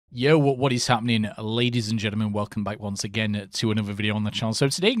Yo, what is happening, ladies and gentlemen? Welcome back once again to another video on the channel. So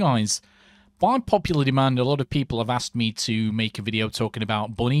today, guys, by popular demand, a lot of people have asked me to make a video talking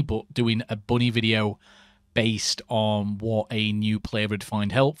about Bunny, but doing a Bunny video based on what a new player would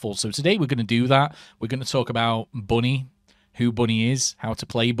find helpful. So today we're going to do that. We're going to talk about Bunny, who Bunny is, how to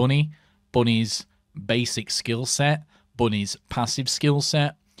play Bunny, Bunny's basic skill set, Bunny's passive skill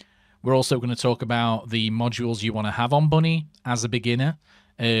set. We're also going to talk about the modules you want to have on Bunny as a beginner,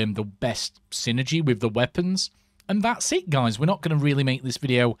 the best synergy with the weapons, and that's it, guys. We're not going to really make this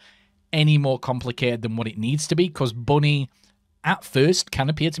video any more complicated than what it needs to be, because Bunny at first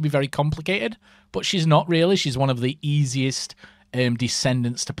can appear to be very complicated, but she's not really. She's one of the easiest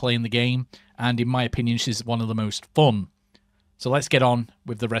descendants to play in the game, and in my opinion, she's one of the most fun. So let's get on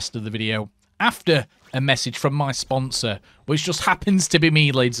with the rest of the video after a message from my sponsor, which just happens to be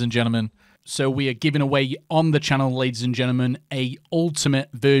me, ladies and gentlemen. So we are giving away on the channel, ladies and gentlemen, a ultimate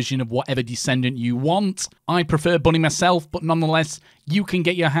version of whatever descendant you want. I prefer Bunny myself, but nonetheless, you can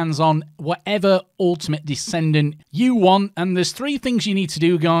get your hands on whatever ultimate descendant you want. And there's 3 things you need to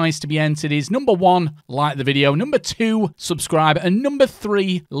do, guys, to be entered. Is number 1, like the video. Number 2, subscribe. And number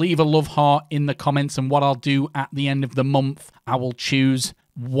 3, leave a love heart in the comments. And what I'll do at the end of the month, I will choose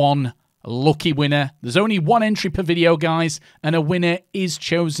one lucky winner. There's only 1 entry per video, guys, and a winner is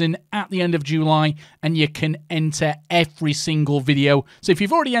chosen at the end of July, and you can enter every single video. So if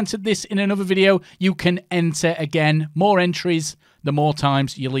you've already entered this in another video, you can enter again. More entries, the more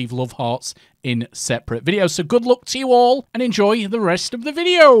times you leave love hearts in separate videos. So good luck to you all, and enjoy the rest of the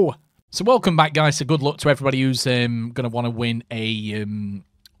video. So welcome back, guys. So good luck to everybody who's going to want to win a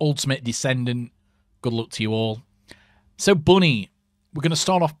ultimate descendant. Good luck to you all. So Bunny, we're going to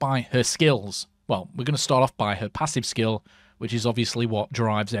start off by her skills. Well, we're going to start off by her passive skill, which is obviously what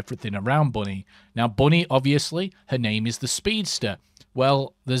drives everything around Bunny. Now, Bunny, obviously, her name is the Speedster.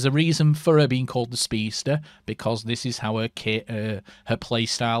 Well, there's a reason for her being called the Speedster, because this is how her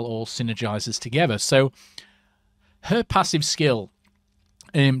playstyle all synergizes together. So, her passive skill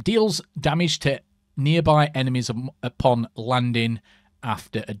deals damage to nearby enemies upon landing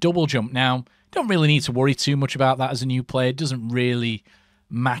after a double jump. Now, don't really need to worry too much about that as a new player. It doesn't really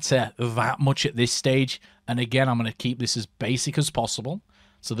matter that much at this stage. And again, I'm going to keep this as basic as possible.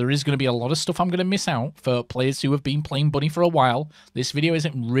 So there is going to be a lot of stuff I'm going to miss out for players who have been playing Bunny for a while. This video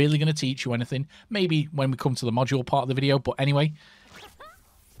isn't really going to teach you anything. Maybe when we come to the module part of the video. But anyway,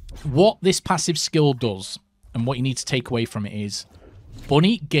 what this passive skill does and what you need to take away from it is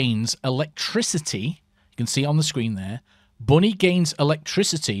Bunny gains electricity. You can see it on the screen there. Bunny gains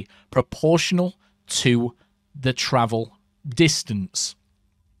electricity proportional to the travel distance.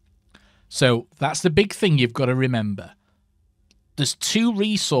 So that's the big thing you've got to remember. There's 2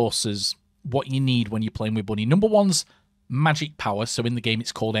 resources what you need when you're playing with Bunny. Number 1's magic power. So in the game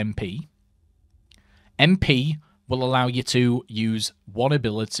it's called MP. MP will allow you to use one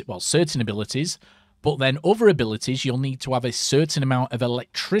ability, well, certain abilities, but then other abilities you'll need to have a certain amount of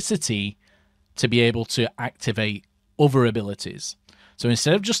electricity to be able to activate other abilities. So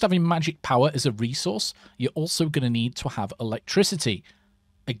instead of just having magic power as a resource, you're also going to need to have electricity.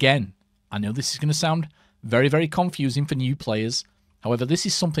 Again, I know this is going to sound very, very confusing for new players. However, this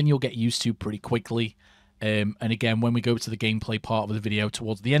is something you'll get used to pretty quickly. And again, when we go to the gameplay part of the video,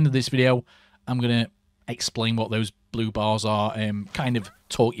 towards the end of this video, I'm going to explain what those blue bars are and kind of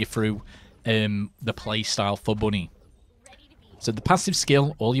talk you through the play style for Bunny. So the passive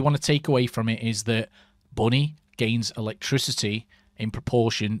skill, all you want to take away from it is that Bunny gains electricity in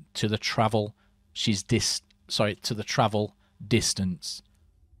proportion to the travel to the travel distance.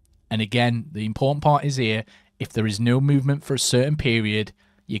 And again, the important part is here, if there is no movement for a certain period,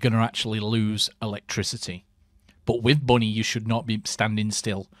 you're going to actually lose electricity. But with Bunny, you should not be standing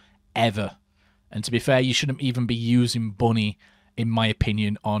still ever. And to be fair, you shouldn't even be using Bunny, in my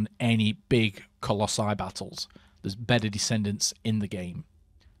opinion, on any big Colossi battles. There's better descendants in the game.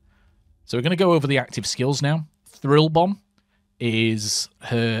 So we're going to go over the active skills now. Thrill Bomb is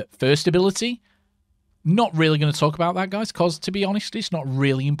her first ability. Not really going to talk about that, guys, because to be honest, it's not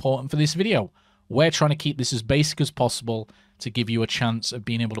really important for this video. We're trying to keep this as basic as possible to give you a chance of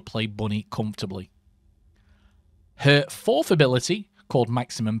being able to play Bunny comfortably. Her 4th ability, called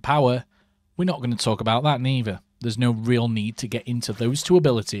Maximum Power, we're not going to talk about that neither. There's no real need to get into those 2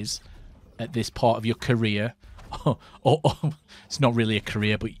 abilities at this part of your career. It's not really a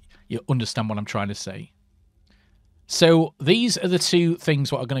career, but you understand what I'm trying to say. So these are the 2 things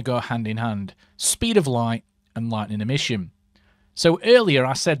that are going to go hand in hand. Speed of light and lightning emission. So earlier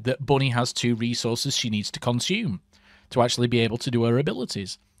I said that Bunny has 2 resources she needs to consume to actually be able to do her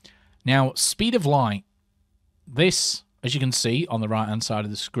abilities. Now, speed of light, this as you can see on the right-hand side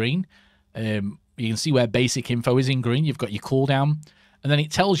of the screen, you can see where basic info is in green. You've got your cooldown, and then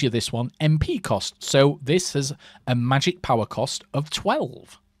it tells you this one, MP cost. So this has a magic power cost of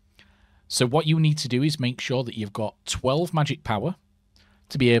 12. So what you need to do is make sure that you've got 12 magic power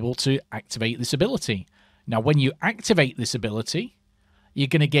to be able to activate this ability. Now, when you activate this ability, you're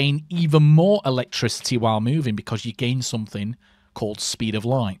going to gain even more electricity while moving because you gain something called Speed of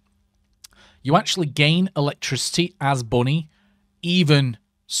Light. You actually gain electricity as Bunny, even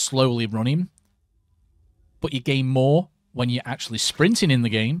slowly running, but you gain more when you're actually sprinting in the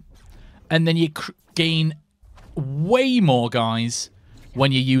game, and then you gain way more, guys,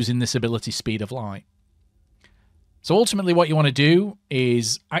 when you're using this ability, Speed of Light. So ultimately what you want to do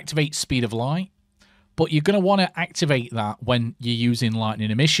is activate Speed of Light, but you're going to want to activate that when you're using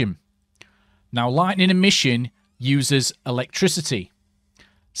Lightning Emission. Now, Lightning Emission uses electricity.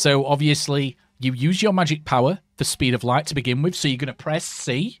 So obviously you use your magic power for Speed of Light to begin with. So you're going to press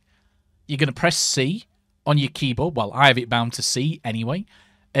C. You're going to press C on your keyboard. Well, I have it bound to C anyway.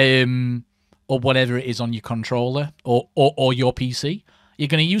 Or whatever it is on your controller or your PC. You're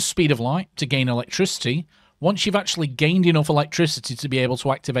going to use Speed of Light to gain electricity. Once you've actually gained enough electricity to be able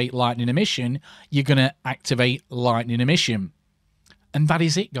to activate Lightning Emission, you're going to activate Lightning Emission. And that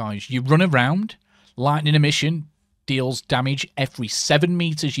is it, guys. You run around. Lightning Emission deals damage every 7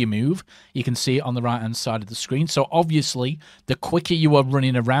 meters you move. You can see it on the right-hand side of the screen. So obviously, the quicker you are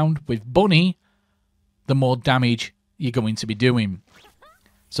running around with Bunny, the more damage you're going to be doing.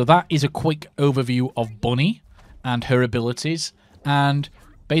 So that is a quick overview of Bunny and her abilities and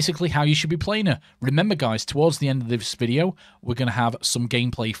basically how you should be playing her. Remember, guys, towards the end of this video, we're going to have some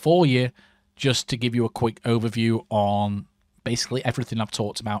gameplay for you just to give you a quick overview on basically everything I've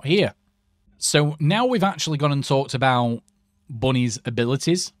talked about here. So now we've actually gone and talked about Bunny's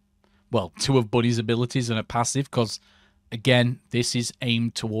abilities. Well, 2 of Bunny's abilities and a passive, because, again, this is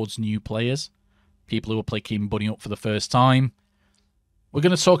aimed towards new players, people who are picking Bunny up for the first time. We're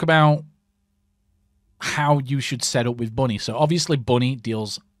going to talk about how you should set up with Bunny. So obviously Bunny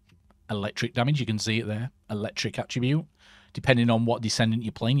deals electric damage. You can see it there, electric attribute. Depending on what Descendant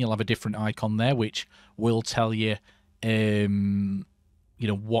you're playing, you'll have a different icon there, which will tell you, you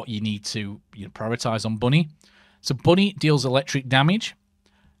know, what you need to prioritize on Bunny. So Bunny deals electric damage.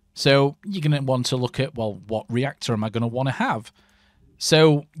 So you're going to want to look at, well, what reactor am I going to want to have?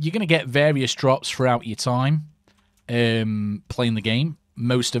 So you're going to get various drops throughout your time playing the game.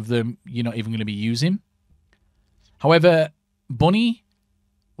 Most of them you're not even going to be using. However, Bunny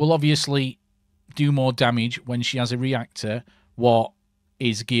will obviously do more damage when she has a reactor what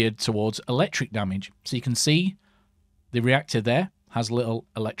is geared towards electric damage. So you can see the reactor there has little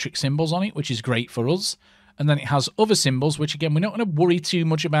electric symbols on it, which is great for us. And then it has other symbols, which again, we're not going to worry too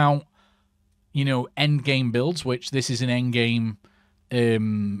much about, you know, end game builds, which this is an end game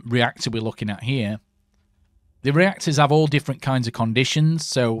reactor we're looking at here. The reactors have all different kinds of conditions.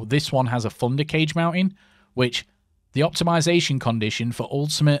 So this one has a thunder cage mounting, which the optimization condition for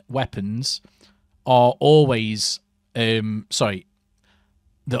ultimate weapons are always, the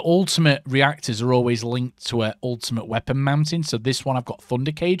ultimate reactors are always linked to an ultimate weapon mounting. So this one I've got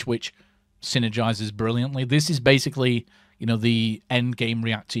thunder cage, which synergizes brilliantly. This is basically, you know, the end game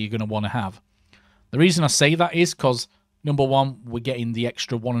reactor you're going to want to have. The reason I say that is because, number one, we're getting the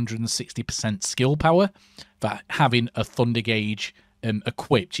extra 160% skill power for having a thunder gauge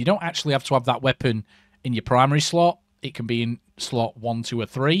equipped. You don't actually have to have that weapon in your primary slot. It can be in slot 1, 2, or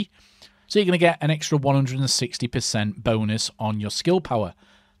 3. So you're going to get an extra 160% bonus on your skill power.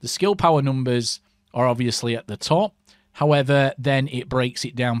 The skill power numbers are obviously at the top. However, then it breaks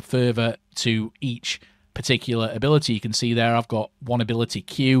it down further to each particular ability. You can see there I've got one ability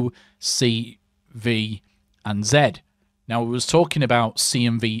Q, C, V, and Z. Now, we was talking about C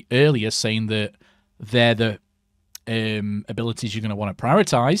and V earlier, saying that they're the abilities you're going to want to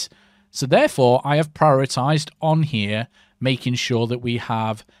prioritize. So therefore, I have prioritized on here, making sure that we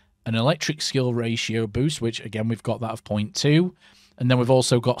have an electric skill ratio boost, which again, we've got that of 0.2. And then we've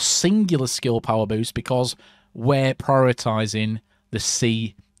also got singular skill power boost because we're prioritizing the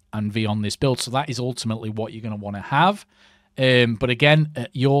C and V on this build. So that is ultimately what you're going to want to have. But again, at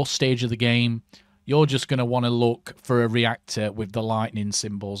your stage of the game, you're just going to want to look for a reactor with the lightning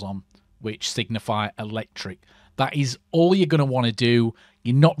symbols on, which signify electric. That is all you're going to want to do.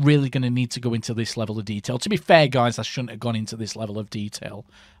 You're not really going to need to go into this level of detail. To be fair, guys, I shouldn't have gone into this level of detail.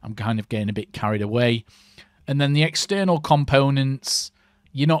 I'm kind of getting a bit carried away. And then the external components,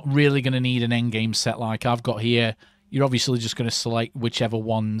 you're not really going to need an endgame set like I've got here. You're obviously just going to select whichever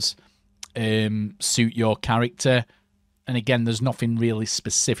ones suit your character. And again, there's nothing really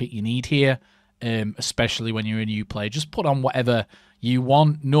specific you need here. especially when you're a new player. Just put on whatever you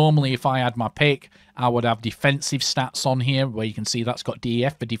want. Normally, if I had my pick, I would have defensive stats on here, where you can see that's got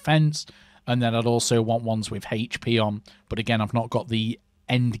DEF for defense, and then I'd also want ones with HP on. But again, I've not got the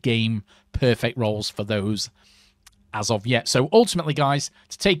end game perfect rolls for those as of yet. So ultimately, guys,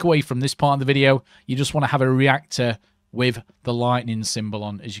 to take away from this part of the video, you just want to have a reactor with the lightning symbol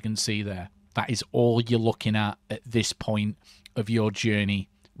on, as you can see there. That is all you're looking at this point of your journey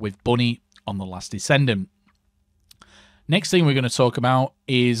with Bunny on the Last Descendant. Next thing we're going to talk about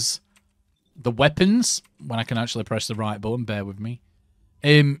is the weapons, when I can actually press the right button, bear with me.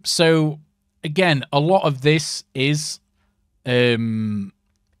 So again, a lot of this is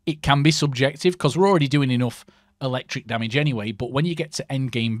it can be subjective, because we're already doing enough electric damage anyway, but when you get to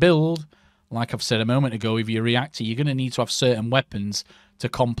end game build, like I've said a moment ago, with your reactor, you're going to need to have certain weapons to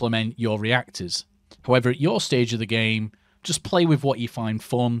complement your reactors. However, at your stage of the game, just play with what you find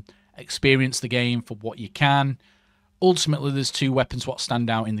fun, experience the game for what you can. Ultimately, there's two weapons what stand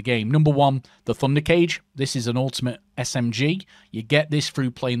out in the game. Number one, the Thunder Cage. This is an ultimate SMG. You get this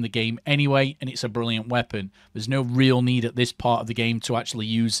through playing the game anyway, and it's a brilliant weapon. There's no real need at this part of the game to actually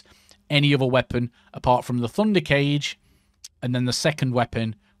use any other weapon apart from the Thunder Cage, and then the second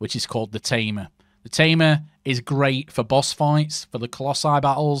weapon, which is called the Tamer. The Tamer is great for boss fights, for the Colossi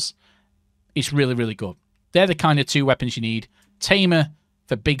battles. It's really, really good. They're the kind of two weapons you need. Tamer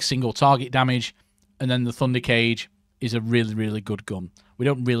for big single target damage, and then the Thunder Cage is a really, really good gun. We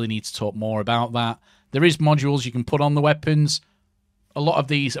don't really need to talk more about that. There is modules you can put on the weapons. A lot of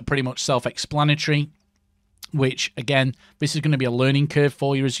these are pretty much self-explanatory, which, again, this is going to be a learning curve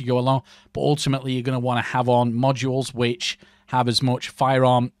for you as you go along, but ultimately you're going to want to have on modules which have as much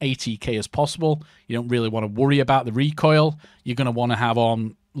firearm ATK as possible. You don't really want to worry about the recoil. You're going to want to have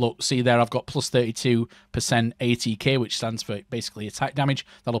on, look, see there, I've got plus 32% ATK, which stands for basically attack damage.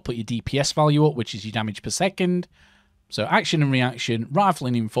 That'll put your DPS value up, which is your damage per second. So action and reaction,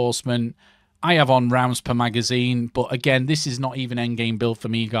 rifling enforcement. I have on rounds per magazine, but again, this is not even endgame build for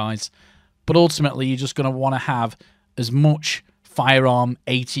me, guys. But ultimately, you're just going to want to have as much firearm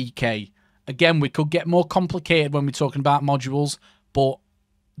ATK. Again, we could get more complicated when we're talking about modules, but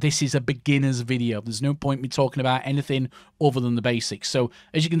this is a beginner's video. There's no point me talking about anything other than the basics. So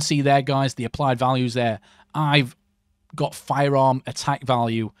as you can see there, guys, the applied values there, I've got firearm attack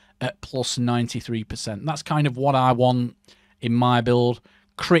value at plus 93%. That's kind of what I want in my build.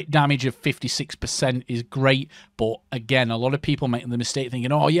 Crit damage of 56% is great, but again, a lot of people make the mistake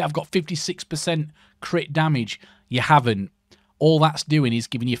thinking, oh yeah, I've got 56% crit damage. You haven't. All that's doing is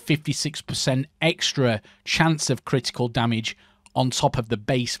giving you 56% extra chance of critical damage on top of the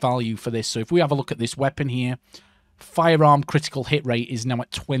base value for this. So if we have a look at this weapon here, firearm critical hit rate is now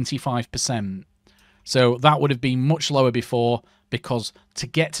at 25%. So that would have been much lower before, because to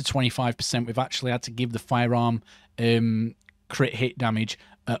get to 25%, we've actually had to give the firearm crit hit damage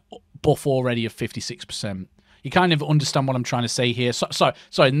buff already of 56%. You kind of understand what I'm trying to say here. Sorry,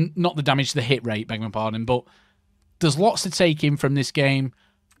 not the damage, the hit rate, beg my pardon, but there's lots to take in from this game.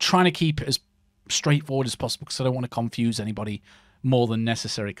 Trying to keep it as straightforward as possible, because I don't want to confuse anybody more than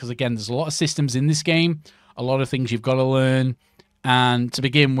necessary. Because again, there's a lot of systems in this game, a lot of things you've got to learn. And to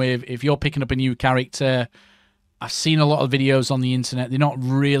begin with, if you're picking up a new character, I've seen a lot of videos on the internet. They're not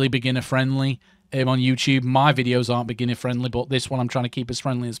really beginner friendly. On YouTube, my videos aren't beginner friendly, but this one I'm trying to keep as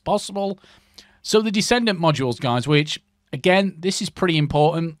friendly as possible. So the Descendant modules, guys, which, again, this is pretty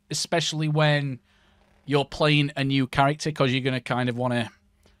important, especially when you're playing a new character, because you're going to kind of want to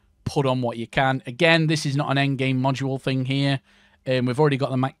put on what you can. Again, this is not an end game module thing here. We've already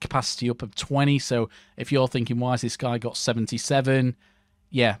got the max capacity up of 20, so if you're thinking, why has this guy got 77?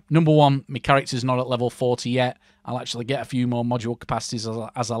 Yeah, number one, my character's not at level 40 yet. I'll actually get a few more module capacities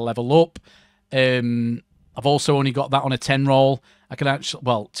as I level up. I've also only got that on a 10 roll. I can actually,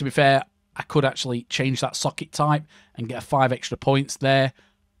 well, to be fair, I could actually change that socket type and get 5 extra points there.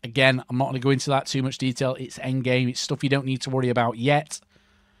 Again, I'm not going to go into that too much detail. It's end game. It's stuff you don't need to worry about yet.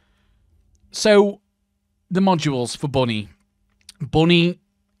 So, the modules for Bunny. Bunny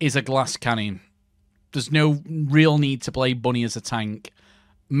is a glass cannon. There's no real need to play Bunny as a tank.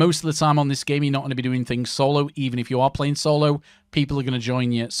 Most of the time on this game, you're not going to be doing things solo. Even if you are playing solo, people are going to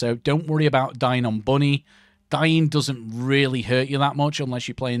join you. So don't worry about dying on Bunny. Dying doesn't really hurt you that much unless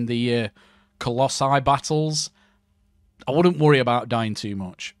you're playing the Colossi battles. I wouldn't worry about dying too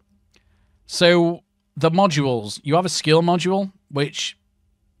much. So the modules. You have a skill module, which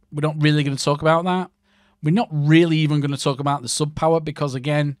we're not really going to talk about that. We're not really even going to talk about the sub-power because,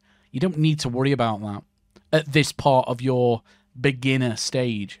 again, you don't need to worry about that at this part of your beginner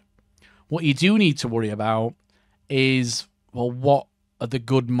stage. What you do need to worry about is, well, what are the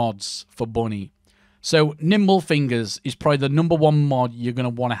good mods for Bunny. So Nimble Fingers is probably the #1 mod you're going to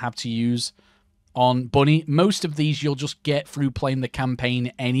want to have to use on Bunny. Most of these you'll just get through playing the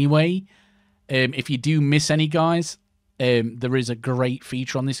campaign anyway. If you do miss any, guys, there is a great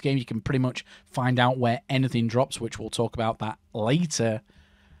feature on this game. You can pretty much find out where anything drops, which we'll talk about that later.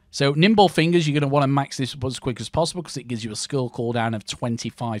 So Nimble Fingers, you're going to want to max this up as quick as possible because it gives you a skill cooldown of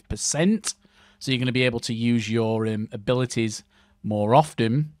 25%. So you're going to be able to use your abilities more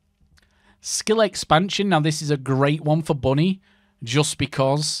often. Skill Expansion. Now, this is a great one for Bunny just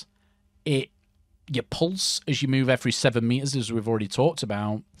because your pulse as you move every 7 meters, as we've already talked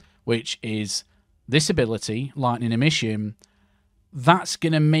about, which is this ability, Lightning Emission, that's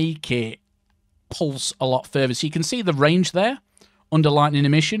going to make it pulse a lot further. So you can see the range there under Lightning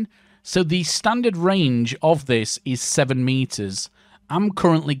Emission. So the standard range of this is 7 meters. I'm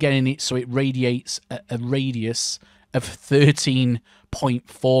currently getting it so it radiates a radius of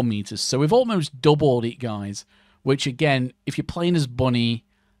 13.4 meters. So we've almost doubled it, guys, which again, if you're playing as Bunny,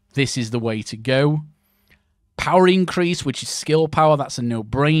 this is the way to go. Power Increase, which is skill power, that's a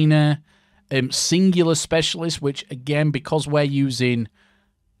no-brainer. Singular Specialist, which again, because we're using,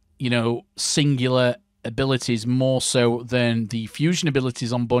 you know, singular abilities more so than the fusion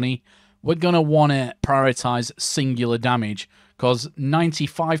abilities on Bunny, we're going to want to prioritize singular damage because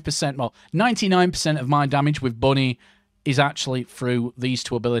 95%, well, 99% of my damage with Bunny is actually through these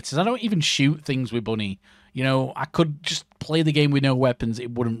two abilities. I don't even shoot things with Bunny. You know, I could just play the game with no weapons.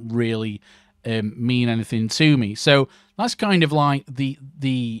 It wouldn't really mean anything to me. So that's kind of like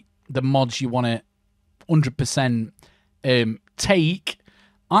the mods you want to 100% take.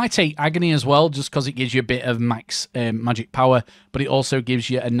 I take Agony as well, just because it gives you a bit of max magic power, but it also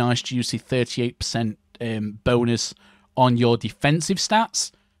gives you a nice juicy 38% bonus on your defensive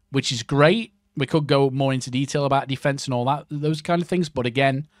stats, which is great. We could go more into detail about defense and all that, those kind of things, but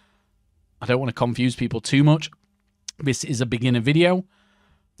again, I don't want to confuse people too much. This is a beginner video.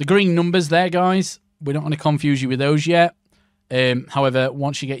 The green numbers there, guys, we're not going to confuse you with those yet. However,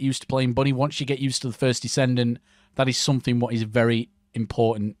 once you get used to playing Bunny, once you get used to the First Descendant, that is something what is very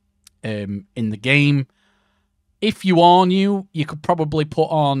important in the game. If you are new, you could probably put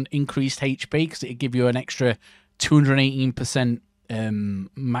on increased HP because it'll give you an extra 218%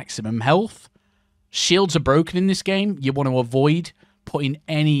 maximum health. Shields are broken in this game. You want to avoid putting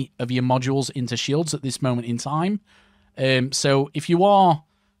any of your modules into shields at this moment in time. So if you are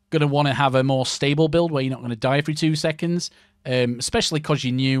going to want to have a more stable build where you're not going to die every 2 seconds, especially because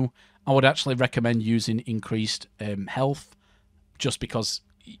you're new, I would actually recommend using increased health just because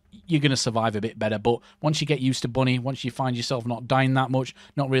you're going to survive a bit better. But once you get used to Bunny, once you find yourself not dying that much,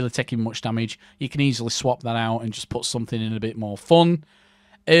 not really taking much damage, you can easily swap that out and just put something in a bit more fun.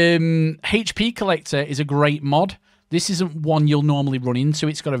 HP Collector is a great mod. This isn't one you'll normally run into.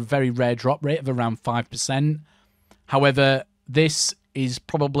 It's got a very rare drop rate of around 5%. However, this is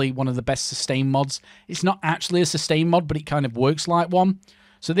probably one of the best sustain mods. It's not actually a sustain mod, but it kind of works like one.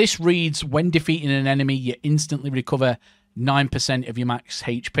 So this reads, when defeating an enemy, you instantly recover 9% of your max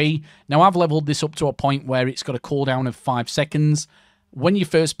HP. Now, I've leveled this up to a point where it's got a cooldown of 5 seconds. When you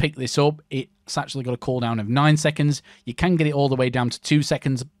first pick this up, it's actually got a cooldown of 9 seconds. You can get it all the way down to 2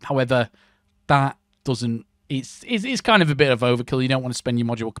 seconds. However, that doesn't... It's kind of a bit of overkill. You don't want to spend your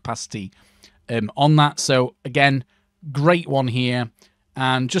module capacity on that. So, again, great one here.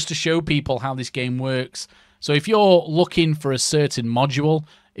 And just to show people how this game works. So, if you're looking for a certain module,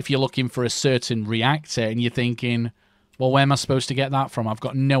 if you're looking for a certain reactor, and you're thinking, well, where am I supposed to get that from? I've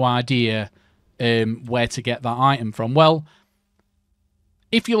got no idea where to get that item from. Well,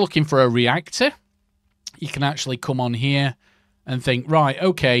 if you're looking for a reactor, you can actually come on here and think, right,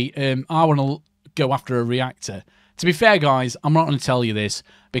 okay, I want to go after a reactor. To be fair, guys, I'm not going to tell you this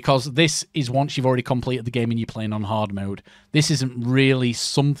because this is once you've already completed the game and you're playing on hard mode. This isn't really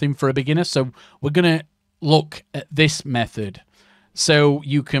something for a beginner, so we're going to look at this method. So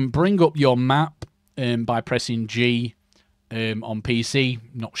you can bring up your map by pressing G on PC.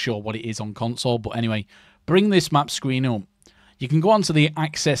 Not sure what it is on console, but anyway, bring this map screen up. You can go onto the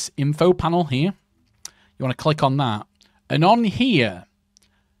Access Info panel here. You want to click on that. And on here,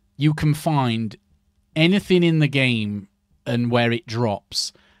 you can find anything in the game and where it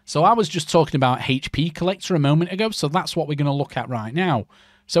drops. So I was just talking about HP Collector a moment ago, so that's what we're going to look at right now.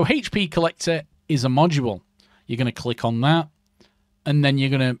 So HP Collector is a module. You're going to click on that, and then you're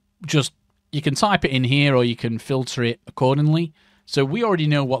going to just, you can type it in here or you can filter it accordingly. So we already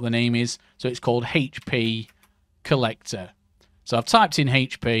know what the name is, so it's called HP Collector. So I've typed in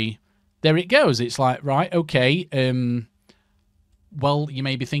HP, there it goes. It's like, right, okay, well, you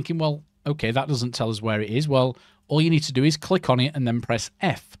may be thinking, well, okay, that doesn't tell us where it is. Well, all you need to do is click on it and then press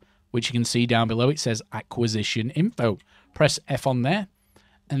F, which you can see down below. It says acquisition info. Press F on there,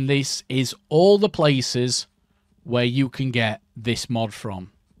 and this is all the places where you can get this mod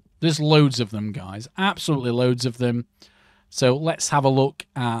from. There's loads of them, guys. Absolutely loads of them. So let's have a look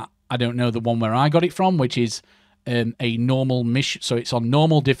at, I don't know, the one where I got it from, which is a normal mission. So it's on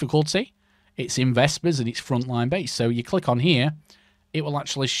normal difficulty. It's in Vespers and it's frontline base. So you click on here, it will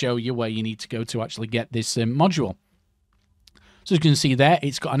actually show you where you need to go to actually get this module. So as you can see there,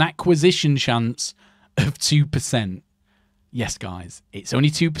 it's got an acquisition chance of 2%. Yes, guys, it's only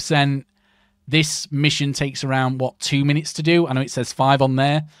 2%. This mission takes around, what, 2 minutes to do? I know it says 5 on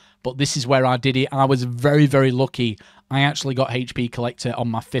there, but this is where I did it. I was very, very lucky. I actually got HP Collector on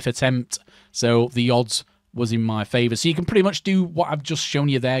my 5th attempt, so the odds was in my favor. So you can pretty much do what I've just shown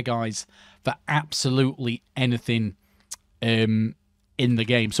you there, guys, for absolutely anything in the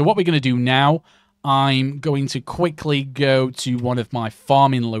game. So what we're going to do now, I'm going to quickly go to one of my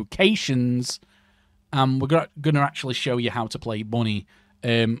farming locations, and we're going to actually show you how to play Bunny.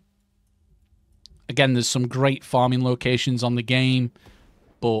 Again, there's some great farming locations on the game,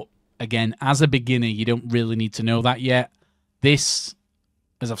 but again, as a beginner, you don't really need to know that yet. This,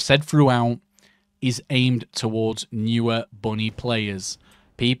 as I've said throughout, is aimed towards newer Bunny players.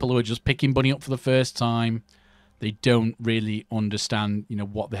 People who are just picking Bunny up for the first time. They don't really understand, you know,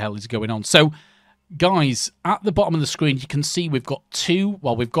 what the hell is going on. So, guys, at the bottom of the screen, you can see we've got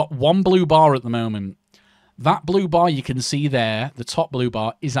we've got one blue bar at the moment. That blue bar you can see there, the top blue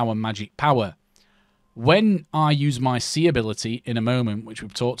bar, is our magic power. When I use my C ability in a moment, which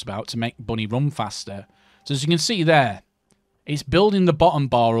we've talked about, to make Bunny run faster, so as you can see there, it's building the bottom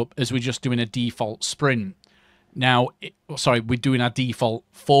bar up as we're just doing a default sprint. Now, we're doing our default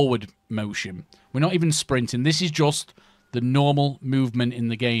forward motion. We're not even sprinting. This is just the normal movement in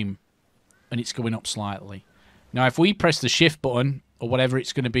the game, and it's going up slightly. Now, if we press the shift button, or whatever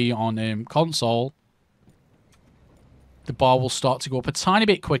it's going to be on console, the bar will start to go up a tiny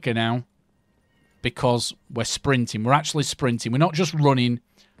bit quicker now, because we're sprinting. We're actually sprinting. We're not just running,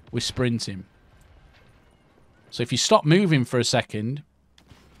 we're sprinting. So if you stop moving for a second,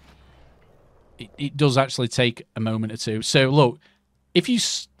 it does actually take a moment or two. So look, if you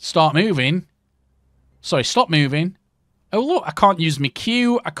stop moving, oh look, I can't use my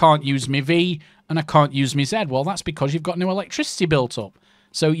Q, I can't use my V, and I can't use my Z. Well, that's because you've got no electricity built up.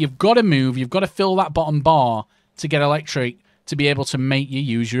 So you've got to move, you've got to fill that bottom bar to get electric to be able to make you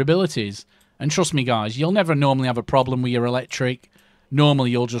use your abilities. And trust me, guys, you'll never normally have a problem with your electric. Normally,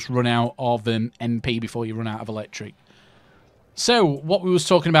 you'll just run out of MP before you run out of electric. So, what we was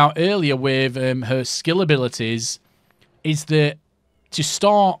talking about earlier with her skill abilities is that to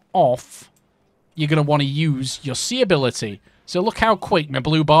start off, you're going to want to use your C ability. So, look how quick my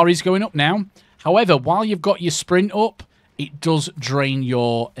blue bar is going up now. However, while you've got your sprint up, it does drain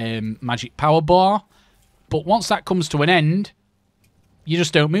your magic power bar. But once that comes to an end, you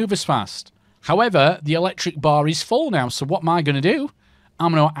just don't move as fast. However, the electric bar is full now, so what am I going to do?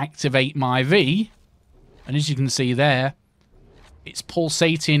 I'm going to activate my V, and as you can see there, it's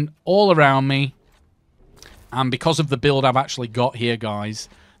pulsating all around me, and because of the build I've actually got here, guys,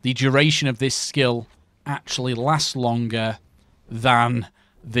 the duration of this skill actually lasts longer than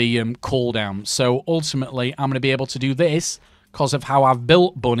the cooldown. So ultimately, I'm going to be able to do this, because of how I've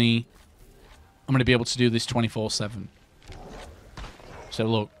built Bunny, I'm going to be able to do this 24/7. So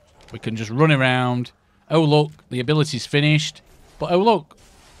look. We can just run around. Oh, look, the ability's finished. But, oh, look,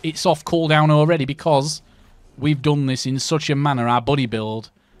 it's off cooldown already because we've done this in such a manner, our Bunny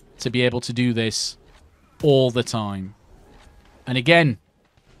build, to be able to do this all the time. And again,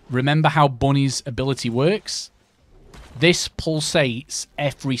 remember how Bunny's ability works? This pulsates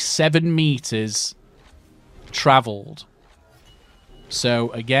every 7 meters traveled.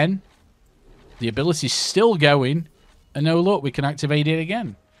 So, again, the ability's still going. And, oh, look, we can activate it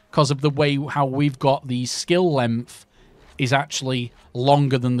again. Because of the way how we've got the skill length is actually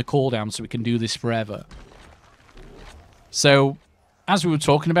longer than the cooldown, so we can do this forever. So, as we were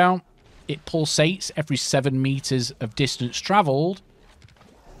talking about, it pulsates every 7 meters of distance traveled.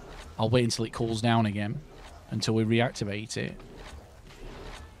 I'll wait until it cools down again, until we reactivate it.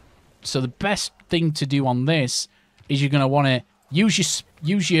 So the best thing to do on this is you're going to want to use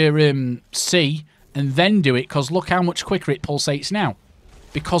your C and then do it, because look how much quicker it pulsates now.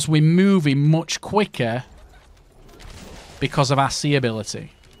 Because we're moving much quicker because of our C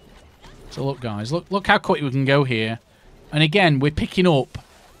ability. So look, guys, look how quick we can go here. And again, we're picking up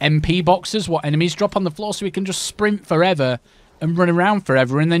MP boxes, what enemies drop on the floor, so we can just sprint forever and run around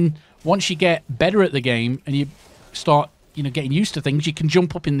forever. And then once you get better at the game and you start you know, getting used to things, you can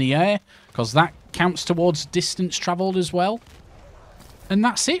jump up in the air because that counts towards distance traveled as well. And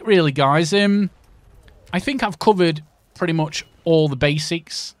that's it, really, guys. I think I've covered pretty much all the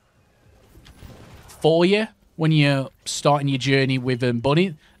basics for you when you're starting your journey with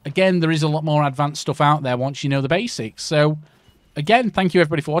Bunny. Again, there is a lot more advanced stuff out there once you know the basics. So, again, thank you,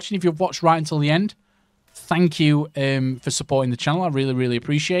 everybody, for watching. If you've watched right until the end, thank you for supporting the channel. I really, really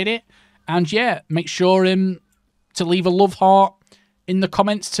appreciate it. And, yeah, make sure to leave a love heart in the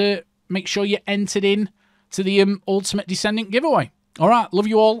comments to make sure you're entered in to the Ultimate Descendant giveaway. All right, love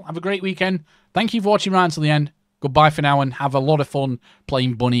you all. Have a great weekend. Thank you for watching right until the end. Goodbye for now, and have a lot of fun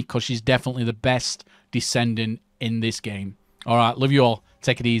playing Bunny, because she's definitely the best Descendant in this game. All right, love you all.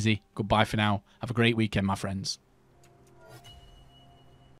 Take it easy. Goodbye for now. Have a great weekend, my friends.